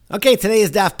Okay, today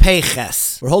is Daf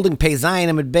Peiches. We're holding Pei Zayin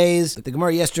Amid Beis. The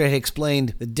Gemara yesterday had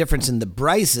explained the difference in the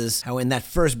brises, how in that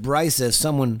first brisa, if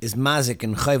someone is mazik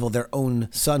and chayvel their own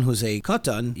son who's a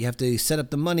katan, you have to set up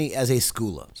the money as a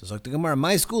skula. So it's like the Gemara,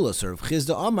 my skula, sir,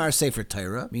 Chizda Amar Sefer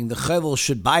Torah, meaning the chayvel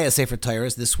should buy a Sefer Torah.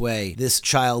 This way, this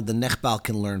child, the nechbal,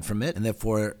 can learn from it, and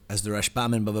therefore, as the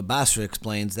Rashbam in Bava Basra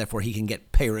explains, therefore he can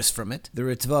get Paris from it. The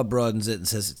Ritva broadens it and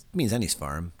says it means any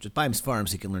Sfarim. Just buy him Sfarim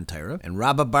so he can learn Torah. And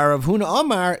Rabba Bar Rav Huna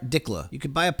Amar Dikla. You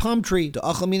could buy a palm tree to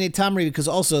achal mine tamri because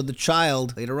also the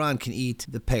child later on can eat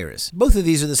the Paris. Both of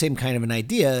these are the same kind of an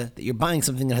idea that you're buying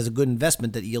something that has a good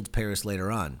investment that yields Paris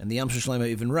later on. And the Yam Shalema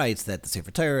even writes that the Sefer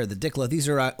Torah, the Dikla, these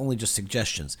are only just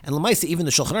suggestions. And Lamaisa, even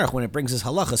the Shulchan Aruch, when it brings his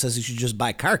halacha, says you should just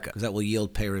buy karka because that will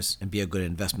yield Paris and be a good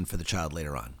investment for the child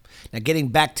later on. Now, getting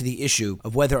back to the issue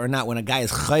of whether or not when a guy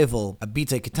is chayvel a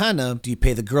bitay katana, do you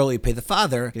pay the girl or you pay the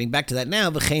father? Getting back to that now,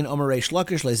 v'chein omer reish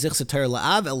lakish le'zich Torah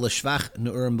la'av el l'shvach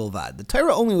nu'urim bilvad. The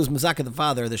Torah only was mazaka the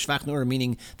father, the shvach nu'urim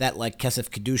meaning that like kesef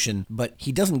kedushin, but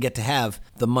he doesn't get to have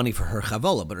the money for her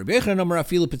chavola. But Rabbi Yochanan omer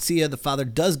afilu petzia, the father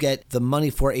does get the money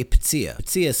for a petzia.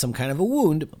 Petzia is some kind of a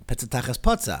wound, petzatachas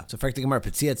potza. So for the Gemara,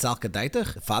 petzia tzal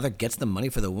kadaitach, the father gets the money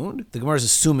for the wound. The Gemara is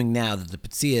assuming now that the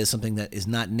petzia is something that is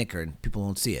not nicker and people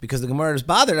won't see it. Because the Gemara is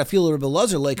bothered, I feel Rabbi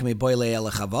Lazar like me boile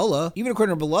ele chavola. Even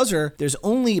according to Rabbi Lazar, there's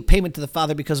only payment to the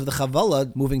father because of the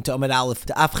chavola moving to Amid Aleph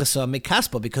to Afchasa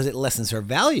Mekaspa because it lessens her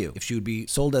value. If she would be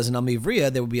sold as an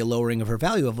Amivriya, there would be a lowering of her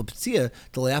value of a Petzia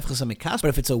to Leafchasa Mekaspa. But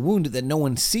if it's a wound that no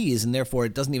one sees and therefore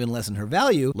it doesn't even lessen her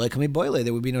value, like me boile,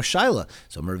 there would be no shaila.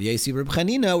 So Merv Yesi Reb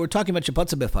Chanina, we're talking about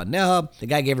Shepatza Befaneha. The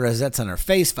guy gave her a zetz on her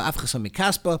face for Afchasa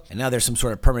Mekaspa, and now there's some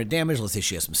sort of permanent damage. Let's say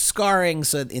she has some scarring.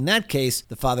 So in that case,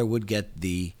 the father would get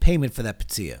the payment for that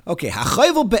petzia. Okay,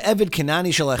 ha'chayvel be'evid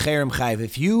kenani shel acherem chayv.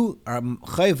 If you are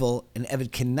chayvel an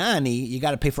evid kenani, you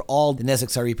got to pay for all the nezek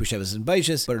sari pushevas and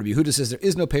baishas. But Rabbi Yehuda says there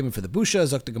is no payment for the busha.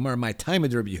 Zok the Gemara, my time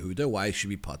of Rabbi Yehuda. Why should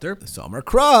be potter? So Amar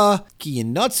Kra ki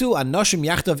yinatzu anoshim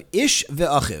yachtav ish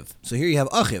ve'achiv. So here you have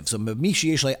achiv. So mishi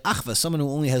yesh le achva, someone who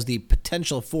only has the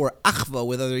potential for achva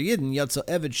with other yidden. Yatzel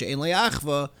evid she'en le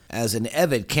achva, as an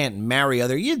evid can't marry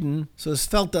other yidden. So it's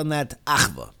felt on that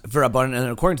achva. And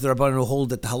according to the Rabbanan who hold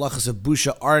that the halachas of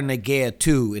busha are negea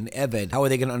too in Eved, how are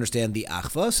they going to understand the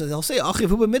achva? So they'll say, achiv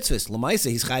hu b'mitzvahs. L'maisa,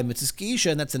 he's chayiv mitzvahs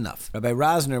ki'isha, and that's enough. Rabbi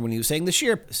Razner, when he was saying the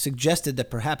shir, suggested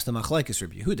that perhaps the machlekes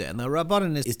Rabbi Yehuda, and the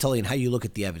Rabbanan is telling how you look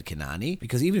at the Eved Kenani,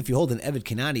 because even if you hold an Eved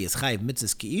Kenani as chayiv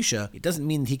mitzvahs ki'isha, it doesn't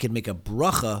mean that he can make a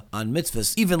bracha on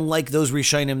mitzvahs, even like those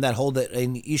Rishonim that hold that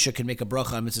an isha can make a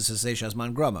bracha on mitzvahs sasei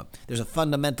man grama. There's a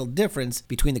fundamental difference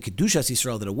between the kedushas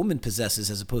Yisrael that a woman possesses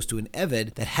as opposed to an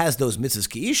Eved that has those mitzvahs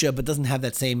ki'isha, but doesn't have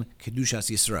that same kedushas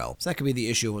Yisrael. So that could be the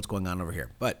issue of what's going on over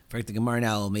here. But for the Gemara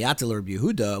now, Meyatel Rabbi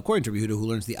Yehuda, according to Rabbi Yehuda, who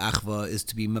learns the achva is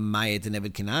to be mamayet and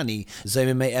Eved Kenani,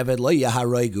 Zaymim Eved lo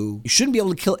yaharaygu. You shouldn't be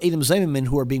able to kill Edom Zaymim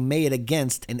who are being made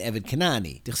against an Eved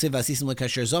Kenani. It's the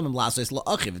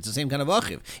same kind of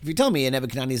achiv. If you tell me an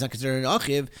Eved Kenani is not considered an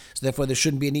achiv, so therefore there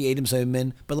shouldn't be any Edom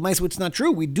Zaymim. But L'maisa, it's not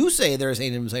true. We do say there is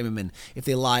Edom Zaymim if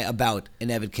they lie about an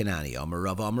Eved Kenani. Amar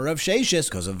Rav Sheishes,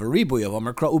 because of a ribuy of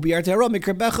Amar Kra Ubiyar Terah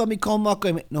Mikarbecha Mikol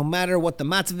Makom. No matter what the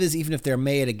matzav is, even if they're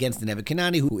made against an Eved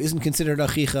Kenani who isn't considered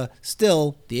achicha,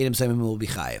 still the Edom Zaymim will be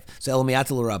chayiv. So El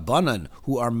Meyatel Rabbanan,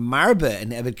 who are marbe an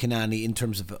Eved Kenani in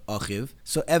terms of achiv,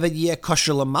 so Eved yeh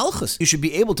kosher lamalchus. You should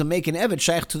be able to make an Eved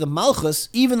shaykh to the malchus,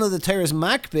 even though the Torah is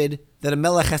makbid that a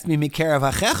melech has to be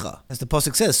mikerev hachecha. As the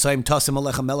pasuk says, Soim tasim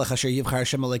alecha melech asher yivchar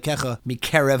Hashem alekecha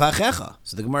mikerev hachecha.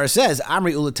 So the Gemara says,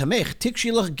 Amri ula tamech,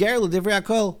 tikshilach ger l'divrei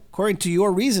hakol. According to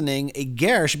your reasoning, a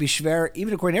ger should be shver,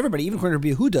 even according to everybody, even according to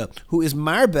Rabbi Yehuda, who is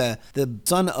marbe, the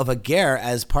son of a ger,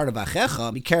 as part of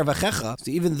achecha, mikerev hachecha.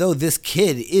 So even though this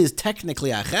kid is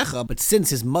technically achecha, but since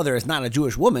his mother is not a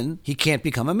Jewish woman, he can't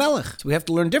become a melech. So we have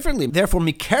to learn differently. Therefore,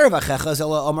 mikerev hachecha is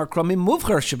ela amar kramim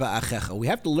muvchar sheba achecha. We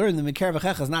have to learn that mikerev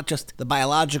hachecha is not just the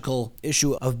biological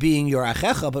issue of being your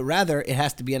achecha, but rather it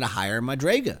has to be in a higher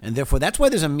madrega. And therefore, that's why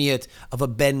there's a miyat of a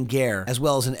ben ger, as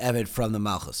well as an eved from the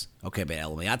malchus. Okay, but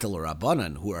El Meyatel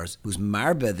Rabbanan, who's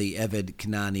marbe the Eved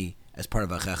Kenani as part of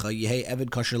achecha, yehei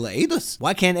Eved kosher le'edus.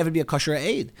 Why can't Eved be a kosher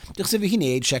aid?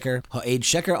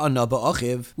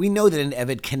 We know that an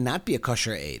Eved cannot be a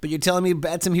kosher aid, but you're telling me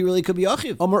B'etzim he really could be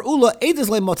achiv. Omar ula edus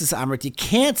le'motzis amrit. You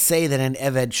can't say that an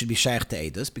Eved should be shaykh to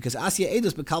edus because asya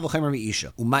edus bekal v'chaymer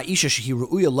mi'isha. Uma isha shehi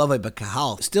ru'uya lovei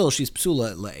bekahal. Still, she's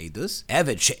psula le'edus.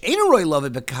 Eved she'ena roi lovei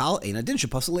bekahal eina din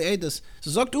she'pasul le'edus.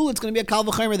 So zokt ula, it's going to be a kal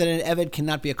v'chaymer that an Eved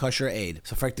cannot be a kosher aid.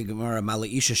 So frak the Gemara, mala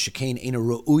isha shekein eina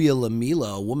ru'uya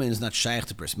lamila. A woman is not shaykh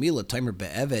to bris mila. Timer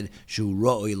be'eved shu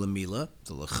ro'oy lamila.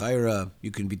 So l'chayra, you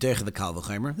can be derech the kal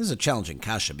v'chaymer. This is a challenging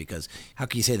kasha because how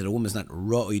can you say that a woman is not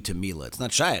ro'oy to mila? It's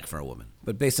not shaykh for a woman.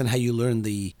 But based on how you learn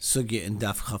the sugya in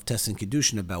Daf Chavtes and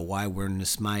Kiddushin about why we're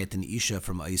nismayat and isha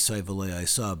from Aisai v'loy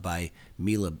Aisah by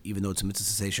Mila, even though it's a mitzvah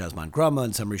to say Shazman Grama,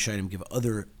 and some Rishonim give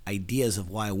other ideas of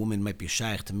why a woman might be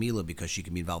shaykh to Mila because she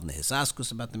can be involved in the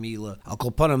hisaskus about the Mila. Al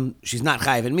kol panim, she's not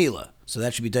chayiv in Mila. So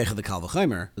that should be deicha the Kal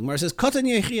V'chomer. The Gemara says, Katan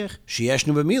yechiach,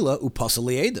 sheyeshnu b'mila, upasal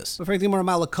li'edus. But for the Gemara,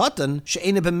 Mala Katan,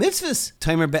 she'ena b'mitzvahs,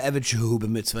 timer be'evid shehu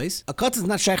b'mitzvahs. A Katan is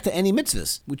not shaykh to any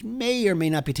mitzvahs, which may or may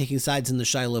not be taking sides in the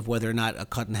shaila of whether or not a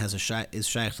Katan is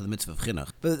shaykh to the mitzvah of chinuch.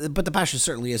 But the pasha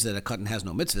certainly is that a Katan has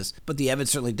no mitzvahs, but the evid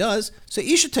certainly does. So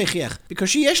isha teichiach, because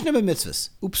sheyeshnu b'mitzvahs,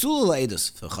 upsula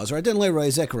li'edus. V'chazar den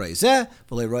le'roizeh k'roizeh,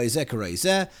 v'le'roizeh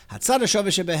k'roizeh, hatzad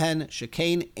ha'shaveh shebehen,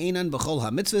 shekein einan b'chol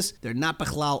ha'mitzvahs. They're not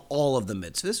b'chlal all of the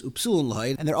mitzvahs, upsulun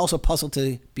l'hayid, and they're also puzzled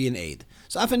to be an aid.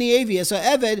 So afani avi so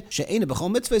eved she'ena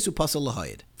b'chol mitzvahs upasal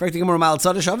l'hayid.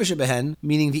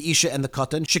 Meaning the isha and the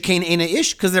katan, shekein ena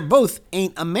ish, because they're both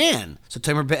ain't a man. So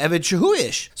tamer be'eved shehu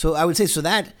ish. So I would say so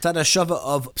that tzad shava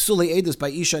of psuli edus by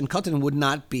isha and katan would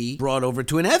not be brought over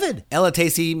to an eved. Ela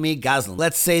tesi mi gazlan.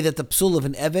 Let's say that the psul of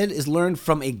an eved is learned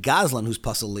from a gazlan who's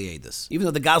pasal liedus. Even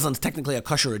though the gazlan is technically a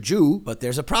kosher, a Jew, but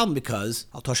there's a problem because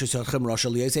al toshes yachem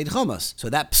rasha liyeseid chomas. So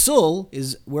that psul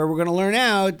is where we're going to learn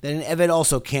out that an eved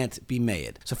also can't be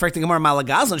made. So for the Gemara mala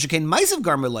gazlan shekein ma'asav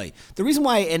garmelei. The reason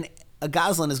why a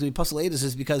gazlan is going to be pasal edus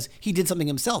is because he did something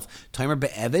himself. Timer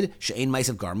be'evid she'ein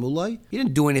ma'asav garmulai. He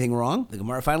didn't do anything wrong. The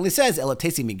Gemara finally says ela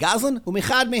tesi mi gazlan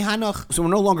u'mechad mehanoch. So we're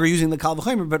no longer using the Kal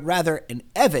V'chomer, but rather an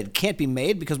eved can't be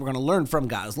made because we're going to learn from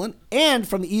gazlan and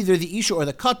from either the isha or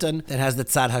the katan that has the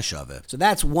tzad hashave. So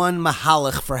that's one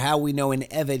mahalach for how we know an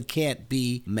eved can't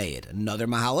be made. Another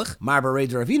mahalach, mar b'rei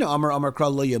Ravina amar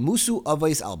kral lo yamusu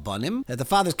avos al banim, that the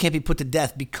fathers can't be put to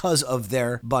death because of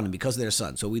their banim, because of their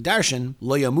sons. So we darshan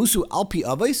lo yamusu alpi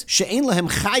avos she'ein lahem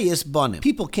chayis banim.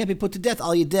 People can't be put to death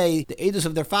al yedei the edus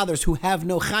of their fathers who have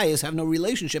no chayis, have no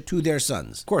relationship to their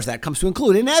sons. Of course, that comes to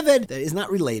include an eved that is not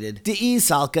related. De'i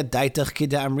salka daitach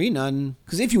kida amrinan.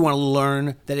 Because if you want to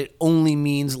learn that it only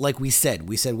means, like we said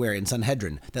where in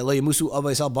Sanhedrin, that lo yamusu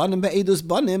avos al banim be'edus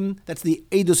banim, that's the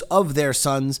edus of their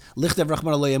sons. Lichtev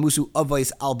rachman lo yamusu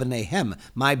avos al b'neihem.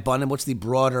 My banim, what's the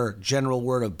broader general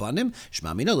word of banim?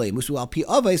 Shma mina lo yamusu al pi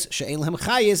avos she'ein lahem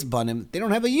chayis banim. They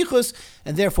don't have a yichus,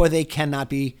 and therefore they cannot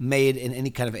be made in any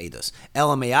kind of edus.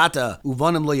 Ela me'ata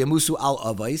uvanim lo yamusu al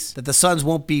avos, that the sons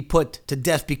won't be put to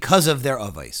death because of their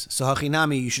avos. So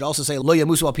hachinami, you should also say lo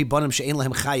yamusu al pi banim she'ein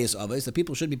lahem chayis avos. The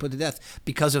people should be put to death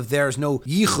because of there's no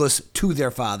yichus to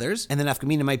their fathers. And then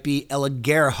afkamina might be ela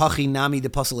ger hachinami de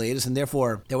pasal edus, and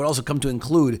therefore that would also come to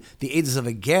include the edus of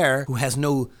a ger who has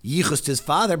no yichus to his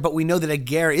father, but we know that a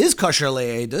ger is kosher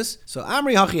le'edus. So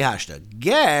amri hachi hashta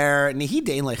ger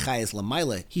nihidein lechayis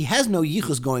lamayle. He has no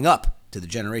yichus going up to the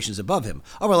generations above him.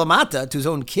 Or lamata, to his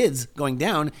own kids going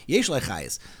down, yesh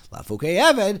lechayis. Lafukei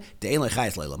Eved, de'ein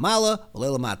lechayis le'lamala,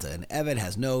 le'lamata. And Eved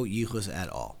has no yichus at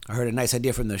all. I heard a nice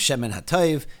idea from the Shemen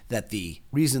HaToiv that the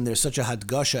reason there's such a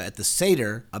hadgasha at the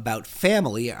Seder about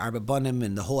family, Arba Banim,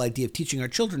 and the whole idea of teaching our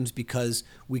children is because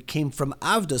we came from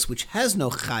Avdus, which has no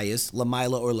chayis,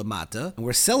 lamaila or lamata, and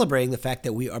we're celebrating the fact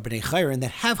that we are b'nei chayrin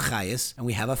that have chayis, and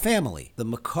we have a family. The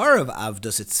makar of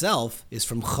Avdus itself is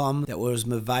from Chum, that was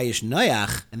mevayish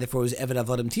noyach, and therefore was Eved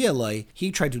Avodim Tialoi.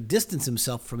 He tried to distance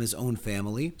himself from his own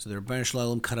family, so the Rebbeinu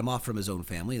Shalom cut him off from his own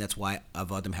family. That's why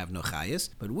Avodim have no chayis.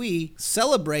 But we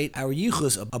celebrate our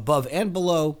yichus above and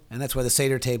below, and that's why the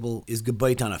Seder table is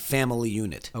gebayt on a family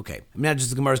unit. Okay, now just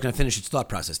the Gemara is going to finish its thought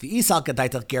process. The Isal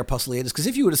Kadaitach Ger Pasal Edus, because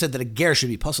if you would have said that a ger should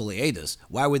be Pasal Edus,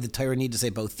 why would the Torah need to say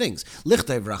both things?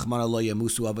 Lichtayv Rachmana Lo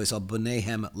Yamusu Avos Al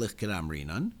B'neihem Lichkedam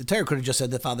Rinan. The Torah could have just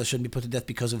said that fathers shouldn't be put to death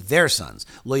because of their sons.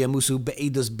 Lo Yamusu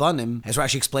Be'edus Banim, as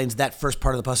Rashi explains, that first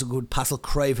part of the pasuk would pasal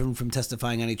krayv from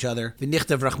testifying on each other.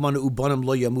 V'nichtav Rachmana Ubanim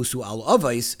Lo Yamusu Al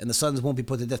Avos, and the sons won't be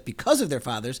put to death because of their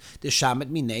fathers. The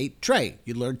Shamet Minei Trey.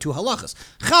 You learn two halachas.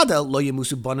 Chada Lo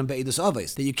Yamusu Banim Be'edus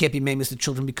Avos, that you can't be made to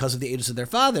children because of the edus of their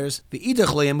fathers.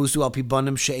 V'idach Lo Yamusu Al Pi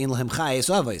Banim She'ein Lahem Chayes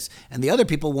Avos, and the other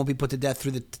people won't be put to death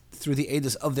through the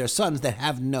edus of their sons that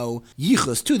have no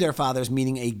yichus to their fathers,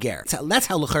 meaning a ger. That's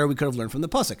how l'chara we could have learned from the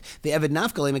pasuk. The eved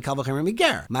nafkalei mekal v'chemer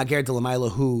miger. Ma ger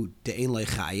d'lamayla hu de'ein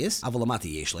lechayis,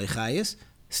 avalamati yesh lechayis.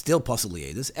 Still possibly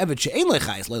edus. Eved she'ein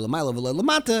lechayis le'lamayla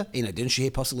v'le'lamata. Ein adin she'e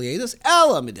possibly edus.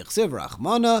 Ela midichsiv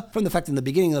rachmana. From the fact in the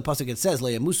beginning of the pasuk it says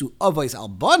le'yamusu avos al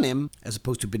banim as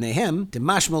opposed to b'neihem.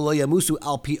 Demashma le'yamusu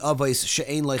al pi avos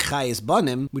she'ein lechayis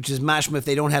banim, which is mashma if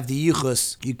they don't have the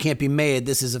yichus, you can't be made.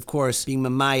 This is of course being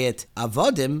mamayet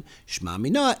avodim. Shma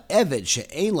mina eved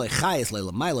she'ein lechayis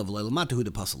le'lamayla v'le'lamata hu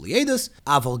de possibly edus.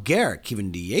 Aval ger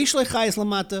kivin diyesh lechayis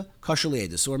lamata kosher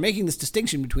edus. So we're making this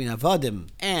distinction between avodim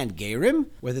and gerim.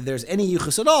 whether there's any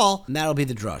yichus at all, and that'll be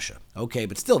the drasha. Okay,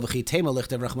 but still, since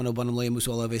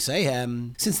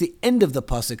the end of the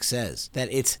pasuk says that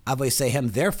it's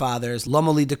avoseihem, their fathers,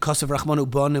 lamali dekasav rachmanu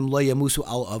banim lo yamusu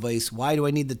al avos. Why do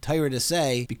I need the Torah to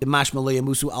say mashma lo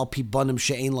yamusu al pi banim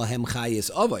she'ein lahem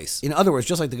chayis avos? In other words,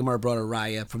 just like the Gemara brought a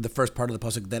raya from the first part of the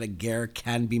pasuk that a ger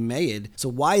can be made, so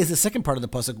why is the second part of the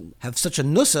pasuk have such a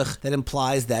nusach that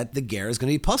implies that the ger is going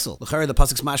to be puzzle? L'chara, the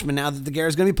pasuk's mashma now that the ger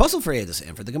is going to be puzzle for Yedus,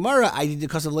 and for the Gemara, I need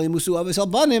dekasav lo yamusu avos al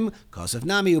banim, kasav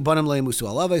nami ubanim lo yamusu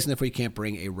al avos, and therefore you can't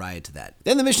bring a raya to that.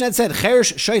 Then the Mishnah had said,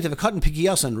 Cheresh shoyt of a cotton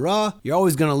pikiyasan ra, you're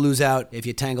always going to lose out if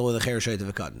you tangle with a cheresh shoyt of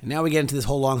a cotton. And now we get into this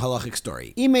whole long halachic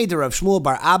story. Imei de Rav Shmuel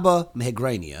bar Abba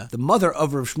mehegrainia, the mother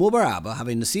of Rav Shmuel bar Abba,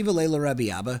 having nasiva leila Rabbi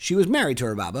Abba, she was married to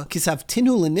Rav Abba. Kisav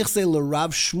tinhu lenichse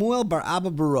l'Rav Shmuel bar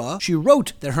Abba bara, she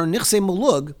wrote that her nichse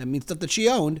malug, that means stuff that she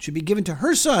owned, should be given to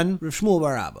her son, Rav Shmuel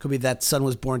bar Abba. Could be that son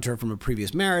was born to her from a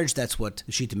previous marriage. That's what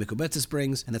the Shita Mikubetzis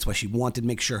brings, and that's why she wanted to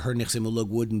make sure her nichse malug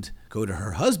wouldn't go to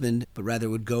her husband, but rather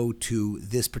would go to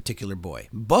this particular boy.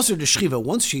 Basar de Shchiva,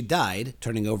 once she died,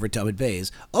 turning over to Amid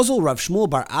Beis, Ozol Rav Shmuel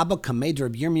bar Abba kamed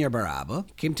Reb Yirmiyah bar Abba,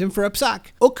 came to him for a psak.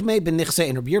 Ukme ben nichse,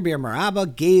 and Reb Yirmiyah bar Abba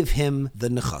gave him the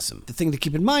nechasim. The thing to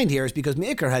keep in mind here is because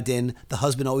Me'ikar Hadin, the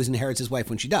husband always inherits his wife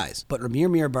when she dies. But Reb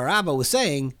Yirmiyah bar Abba was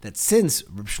saying that since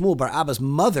Reb Shmuel bar Abba's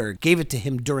mother gave it to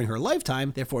him during her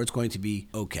lifetime, therefore it's going to be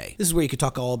okay. This is where you could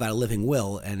talk all about a living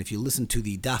will, and if you listen to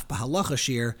the Daf Bahalacha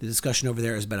shir, the discussion over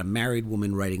there is about a married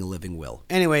woman writing a living will.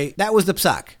 Anyway, that was the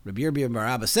psak. Rabbi Yirmiyah bar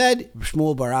Abba said,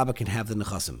 Shmuel bar Abba can have the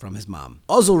nechasim from his mom.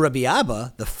 Ozul Rabbi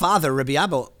Abba, the father Rabbi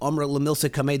Abba, Amr Lamilsa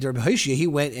Kamed Rabbi Hoshia, he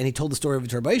went and he told the story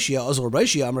of Rabbi Hoshia. Ozul Rabbi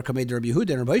Hoshia, Amr Kamed Rabbi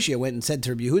Yehuda, and Rabbi Hoshia went and said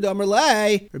to Rabbi Yehuda, Amr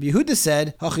Lei. Rabbi Yehuda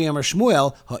said, Hachi Amr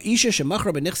Shmuel, Ha'isha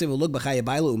shemachra b'nichse v'lug b'chaya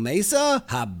bailu u'meisa,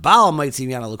 ha'bal maitzim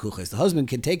yana l'kuches. The husband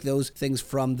can take those things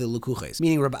from the l'kuches.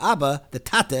 Meaning Rabbi Abba, the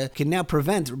tata, can now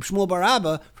prevent Rabbi Shmuel bar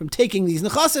Abba from taking these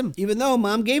nechasim, even though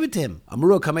mom gave it to him.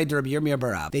 Amru Kamed Rabbi Yirmiyah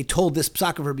bar Abba. They told this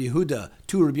psak of Rabbi Yehuda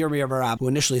to Rabbi Yirmiyah bar Abba, who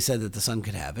initially said that the son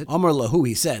could have it. Amar lahu,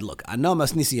 he said, look,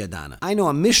 Anamas Nisi Adana. I know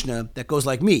a Mishnah that goes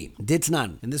like me.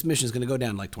 Ditznan. And this Mishnah is going to go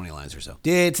down like 20 lines or so.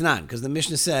 Ditznan, because the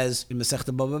Mishnah says in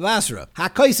Masechta Bava Basra,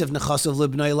 HaKoisev nechasav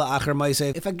libnei la'achar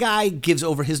ma'aseh. If a guy gives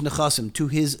over his nechasim to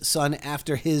his son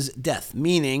after his death,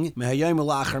 meaning mehayom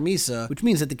la'achar misa, which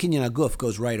means that the kinyan aguf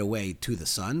goes right away to the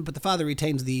son, but the father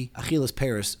retains the achilas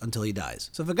paris until he dies.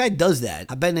 So if a guy does that,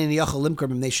 the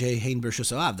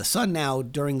son now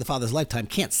during the father's lifetime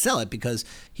can't sell it because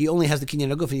he only has the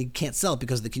kinyan aguf, and he can't sell it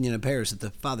because of the kinyan paris that the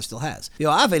father still has. And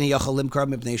the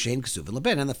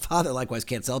father likewise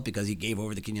can't sell it because he gave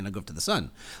over the kinyan aguf to the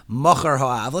son.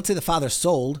 Let's say the father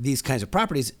sold these kinds of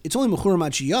properties, it's only mechurim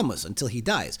ad shiyamus until he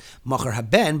dies. Machar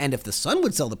haben, and if the son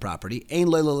would sell the property, ein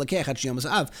leilo lekech ad shiyamus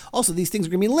av. Also, these things are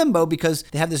going to be in limbo because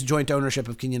they have this joint ownership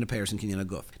of kinyan paris and kinyan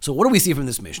aguf. So what do we see from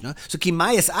this Mishnah? So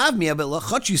kimayas avmiya, but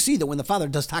lachot, you see that when the father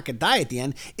does taka die at the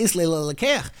end, is leilo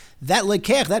lekech. That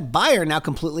lekech, that buyer now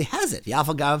completely has it.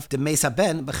 Yafagav de mesa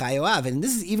ben b'chayoav, and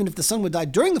this is even if the son would die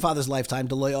during the father's lifetime,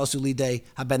 deloy osuli de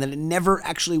haben, that it never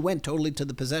actually went totally to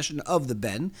the possession of the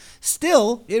ben.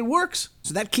 Still, it works.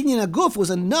 So that kinyan aguf was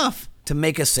enough to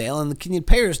make a sale, and the kinyan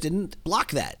payers didn't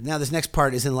block that. Now this next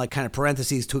part is in like kind of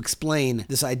parentheses to explain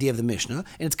this idea of the Mishnah,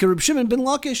 and it's Kerub Shimon ben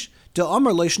Lakish. The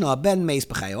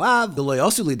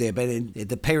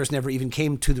payers never even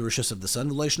came to the rishus of the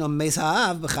son. Or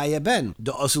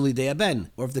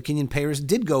if the kinyan payers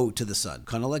did go to the son.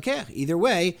 Either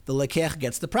way, the lekech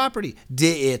gets the property.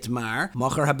 De'itmar,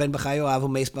 machar haben b'chayoav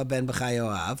u'meis ben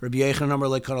b'chayoav. Rabbi Yochanan amar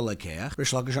lekana lekech.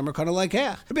 Rish Lakish amar kana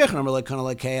lekech. Rabbi Yochanan amar lekana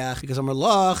lekech because amar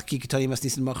lach ki kitani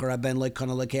masnisin machar haben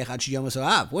lekana lekech ad shiyamas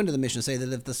oav. When did the Mishnah say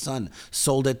that if the son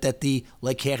sold it, that the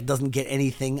lekech doesn't get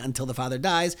anything until the father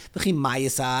dies? That's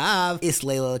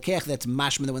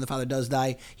mashma that when the father does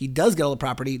die, he does get all the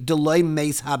property. That's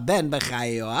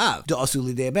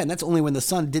only when the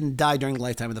son didn't die during the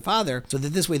lifetime of the father, so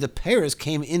that this way the payers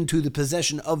came into the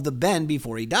possession of the ben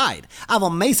before he died. But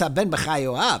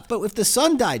if the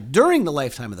son died during the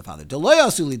lifetime of the father,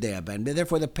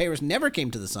 therefore the payers never came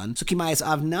to the son. So kimayas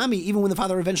avnami, even when the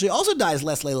father eventually also dies,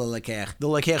 less leila lekech, the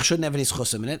lekech shouldn't have any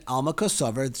schusim in it. Alma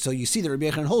kosover. So you see that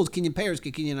Rabbi Yochanan holds kinyan payers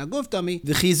kinyan aguf dami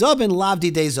v'chizabin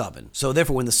lavdi de zabin. So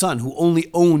therefore, when the son who only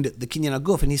owned the kinyan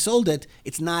aguf and he sold it,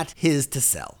 it's not his to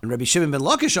sell. And Rabbi Shimon ben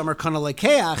Lakish amar kana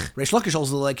lekeach. Reish Lakish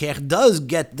holds the lekeach does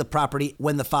get the property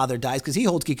when the father dies because he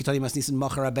holds kikitani masnisin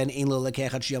machar ben ein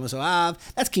lekeach ad shiyamas oav.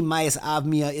 That's kimayas av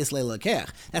mia is lekeach.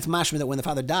 That's mashma that when the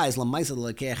father dies, lamaisa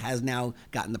the lekeach has now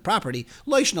gotten the property.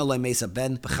 Loishna lemesa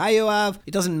ben b'chayav b'chayoav.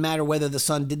 It doesn't matter whether the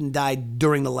son didn't die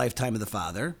during the lifetime of the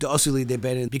father,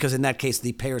 because in that case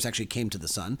the payers actually came to the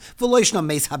son.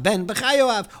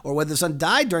 Or whether the son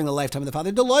died during the lifetime of the father,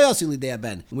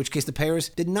 in which case the payers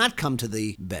did not come to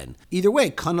the ben. Either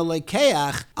way,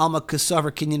 alma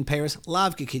kasaver kinyan payers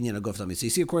lav kinyan aguf. So you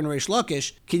see, according to Reish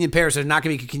Lakish, kinyan payers are not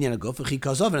going to be kinyan aguf,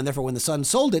 and therefore when the son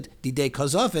sold it, didei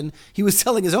kazofen, he was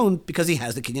selling his own because he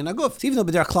has the kinyan aguf. So even though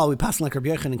b'derech klal we pass like Rabbi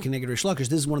Yochanan and Keneged Reish Lakish,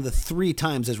 this is one of the 3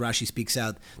 times, as Rashi speaks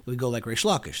out, that we go like Reish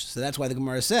Lakish. So that's why the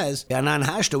Gemara says, Be'anan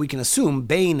hashta, we can assume,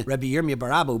 Bein Rabbi Yirmiyah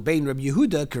bar Abba, Bein Rabbi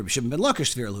Yehuda, Rabbi Shimon ben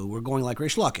Lakish Svirlu, we're going like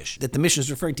Reish Lakish, that the mission is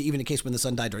referring to even a case when the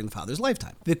son died during the father's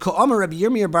lifetime. V'ko'omer Rabbi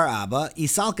Yirmiyah bar Abba,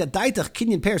 Isalka daitach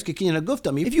kinyan peiros kekinyan aguf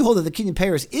dami. If you hold that the kinyan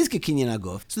peiros is kekinyan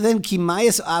aguf, so then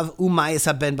kimayas av umayas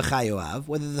haben b'chayo av,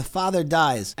 whether the father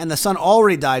dies and the son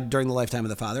already died during the lifetime of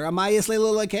the father, amayas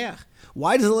leilo lekeach.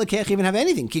 Why does the Lekech even have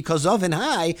anything? Ki kozovin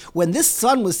hai, when this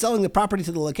son was selling the property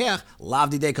to the Lekech, lav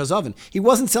didei kozovin, he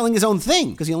wasn't selling his own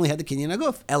thing, because he only had the kinyan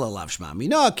aguf. Ela lav shma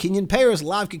mina, kinyan peiros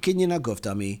lav ki kinyan aguf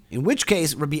dami. In which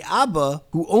case, Rabbi Abba,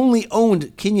 who only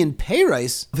owned kinyan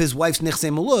peiros of his wife's nechse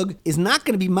mulug, is not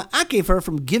going to be ma'akev her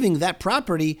from giving that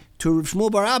property to Rav Shmuel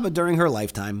bar Abba during her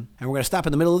lifetime. And we're going to stop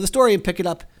in the middle of the story and pick it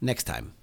up next time.